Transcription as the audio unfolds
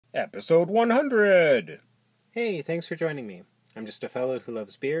Episode 100! Hey, thanks for joining me. I'm just a fellow who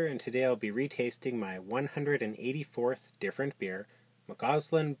loves beer, and today I'll be retasting my 184th different beer,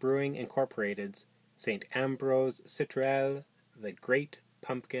 McAuslan Brewing Incorporated's St-Ambroise Citrouille, the Great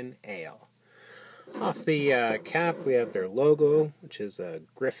Pumpkin Ale. Off the cap, we have their logo, which is a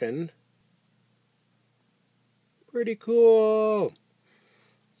griffin. Pretty cool!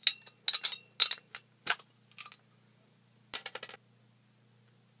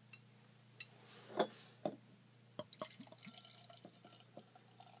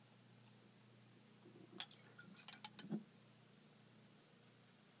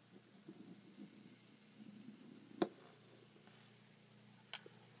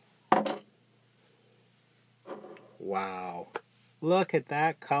 Wow. Look at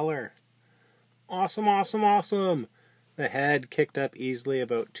that color. Awesome, awesome, awesome. The head kicked up easily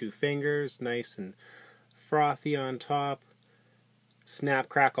about 2 fingers, nice and frothy on top. Snap,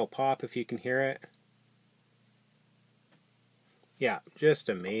 crackle, pop if you can hear it. Yeah, just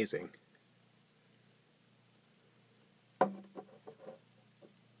amazing.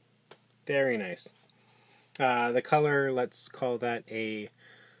 Very nice. The color, let's call that a,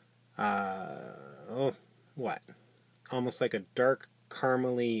 almost like a dark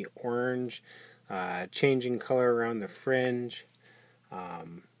caramely orange, changing color around the fringe.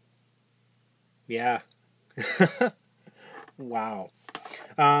 Yeah. Wow.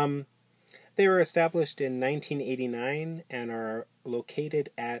 They were established in 1989 and are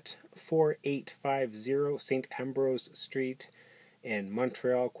located at 4850 St-Ambroise Street in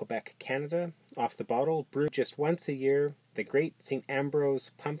Montreal, Quebec, Canada. Off the bottle, brewed just once a year, the Great St-Ambroise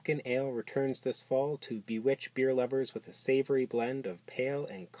Pumpkin Ale returns this fall to bewitch beer lovers with a savory blend of pale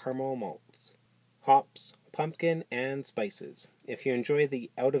and caramel malts, hops, pumpkin, and spices. If you enjoy the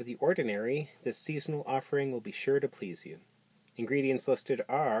out-of-the-ordinary, this seasonal offering will be sure to please you. Ingredients listed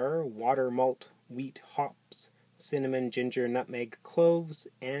are water, malt, wheat, hops, cinnamon, ginger, nutmeg, cloves,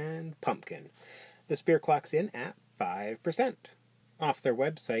 and pumpkin. This beer clocks in at 5%. Off their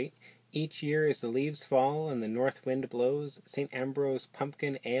website, each year as the leaves fall and the north wind blows, St-Ambroise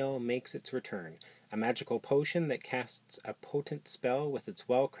Pumpkin Ale makes its return, a magical potion that casts a potent spell with its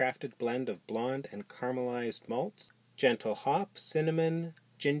well-crafted blend of blonde and caramelized malts, gentle hop, cinnamon,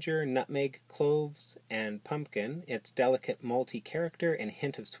 ginger, nutmeg, cloves, and pumpkin. Its delicate malty character and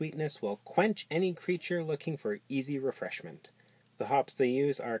hint of sweetness will quench any creature looking for easy refreshment. The hops they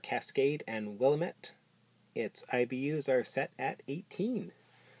use are Cascade and Willamette. Its IBUs are set at 18.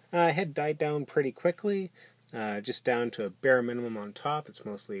 Head died down pretty quickly, just down to a bare minimum on top. It's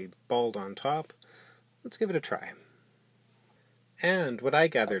mostly bald on top. Let's give it a try. And what I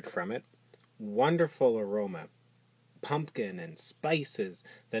gathered from it, wonderful aroma. Pumpkin and spices.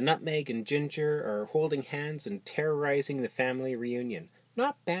 The nutmeg and ginger are holding hands and terrorizing the family reunion.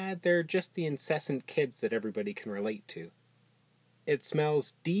 Not bad, they're just the incessant kids that everybody can relate to. It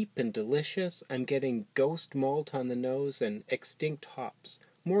smells deep and delicious. I'm getting ghost malt on the nose and extinct hops.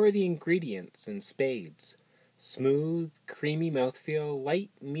 More of the ingredients in spades. Smooth, creamy mouthfeel,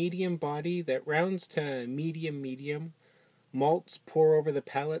 light, medium body that rounds to medium. Malts pour over the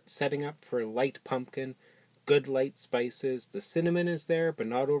palate, setting up for light pumpkin. Good light spices. The cinnamon is there, but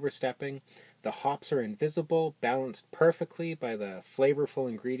not overstepping. The hops are invisible, balanced perfectly by the flavorful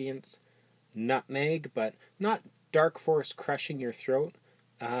ingredients. Nutmeg, but not dark force crushing your throat.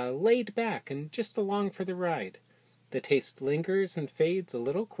 Laid back and just along for the ride. The taste lingers and fades a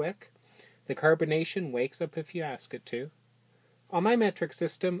little quick. The carbonation wakes up if you ask it to. On my metric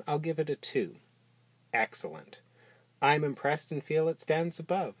system, I'll give it a 2. Excellent. I'm impressed and feel it stands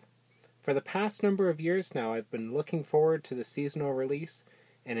above. For the past number of years now, I've been looking forward to the seasonal release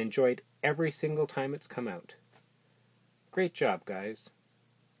and enjoyed every single time it's come out. Great job, guys.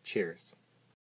 Cheers.